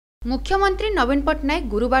मुख्यमंत्री नवीन पट्टनायक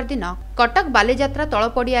गुरुवार दिन कटक बालीजात्रा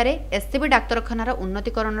तलपड़िया एससीबी डाक्तरखानार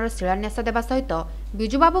उन्नतीकरण शिलान्यास देवा सहित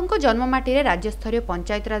विजुबाबू जन्ममाटी राज्यस्तरीय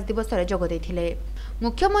पंचायतराज दिवस में जोगदे।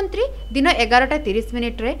 मुख्यमंत्री दिन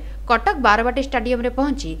 11:30 कटक बारवाटी स्टाडियम में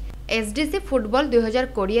पहुंची एसडीसी फुटबॉल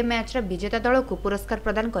 2020 मैच विजेता दल को पुरस्कार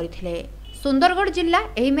प्रदान करते। सुंदरगढ़ जिला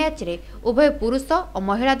एही मैच रे उभय पुरुष और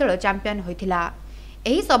महिला दल चैंपियन होइथिला।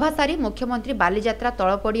 एही सभा सारी मुख्यमंत्री बालीजात्रा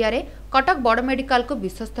तलपड़िया कटक बड़ मेडिकल को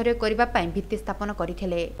विश्वस्तरीय करबा पई भित्ति स्थापन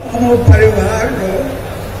करथिले।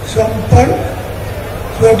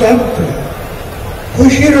 स्वतंत्र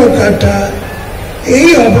खुशी होता था। यही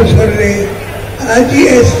अवसर रे आज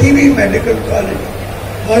एससीबी मेडिकल कॉलेज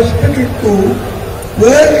हॉस्पिटल को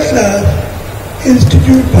वर्ल्ड क्लास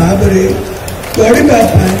इंस्टीट्यूट भाव गढ़ा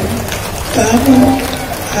काम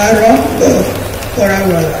आरंभ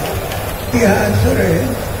करागला। इतिहास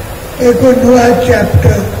एक नुआ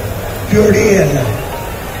चैप्टर जोड़ी है।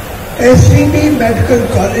 SCB medical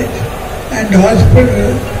college and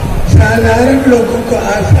hospital साधारण लोगों को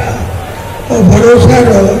आशा और भरोसा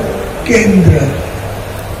केंद्र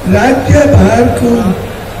राज्य बाहर को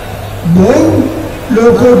बहुत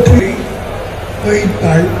लोगों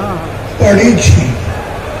पड़ी थी।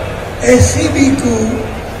 एससीबी को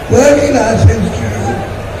वर्ल्ड क्लास इंस्टीट्यूट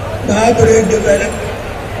भाव डेवलप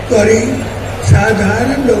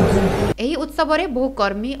साधारण लोगों को। एही उत्सव रे बहु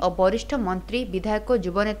कर्मी और वरिष्ठ मंत्री विधायक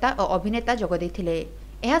युवनेता और अभिनेता जोगदेथिले।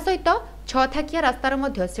 एहा सहित 6 थाकिया रास्तार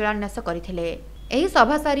मध्य शिलान्यास करथिले। एही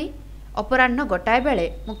सभा सारी अपराह्न गोटाए बेले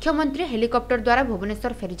मुख्यमंत्री हेलिकॉप्टर द्वारा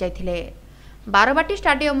भुवनेश्वर फेरी जाइथिले। बारवाटी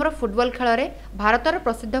स्टाडियम फुटबॉल खेल में भारतर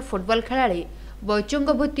प्रसिद्ध फुटबॉल खेलाड़ी बैचुंग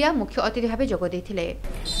भूतिया मुख्य अतिथि भाव जोगदेथिले।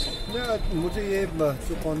 मुझे ये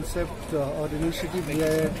जो कॉन्सेप्ट और इनिशिएटिव लिया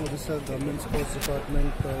है Odisha government sports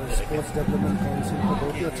department sports development council का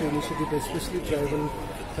बहुत ही अच्छा इनिशिएटिव है, स्पेशली ट्राइबल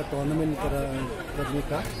का टूर्नामेंट करने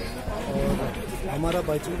का। और हमारा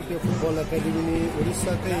बैचुंग भूतिया फुटबॉल अकेडमी ने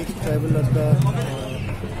उड़ीसा का एक ट्राइबल लड़का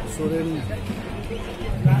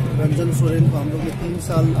रंजन सोरेन को हम लोग ने 3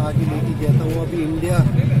 साल आगे लेके गया था। वो अभी इंडिया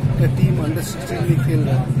का टीम अंडर 16 में खेल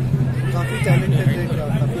रहा है। काफ़ी टैलेंटेड है,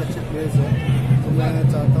 काफ़ी अच्छे प्लेयर्स हैं। तो मैं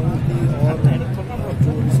चाहता हूँ कि और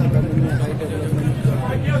जो उड़ीसा गवर्नमेंट ने हाई डेवलपमेंट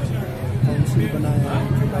काउंसिल बनाया है,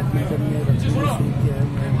 जो बैडमिंटन में रखने शुरू किया है,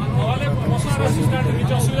 मैं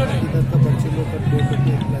इधर का बच्चे लोग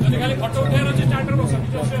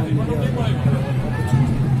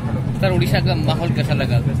सर उड़ीसा का माहौल कैसा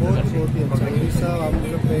लगा? बहुत ही अच्छा। उड़ीसा हम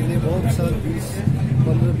जब पहले बहुत साल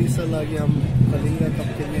 15-20 साल आगे हम कलिंगा कप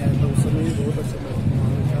खेलने आए थे, उस समय भी बहुत अच्छा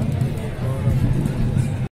माहौल था।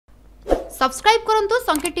 सब्सक्राइब करंतु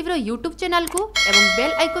संकेत टीवी यूट्यूब चैनल को एवं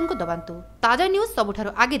बेल आइकन को दबांतु ताजा न्यूज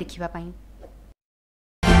सबुठारु आगे देखिबा पाई।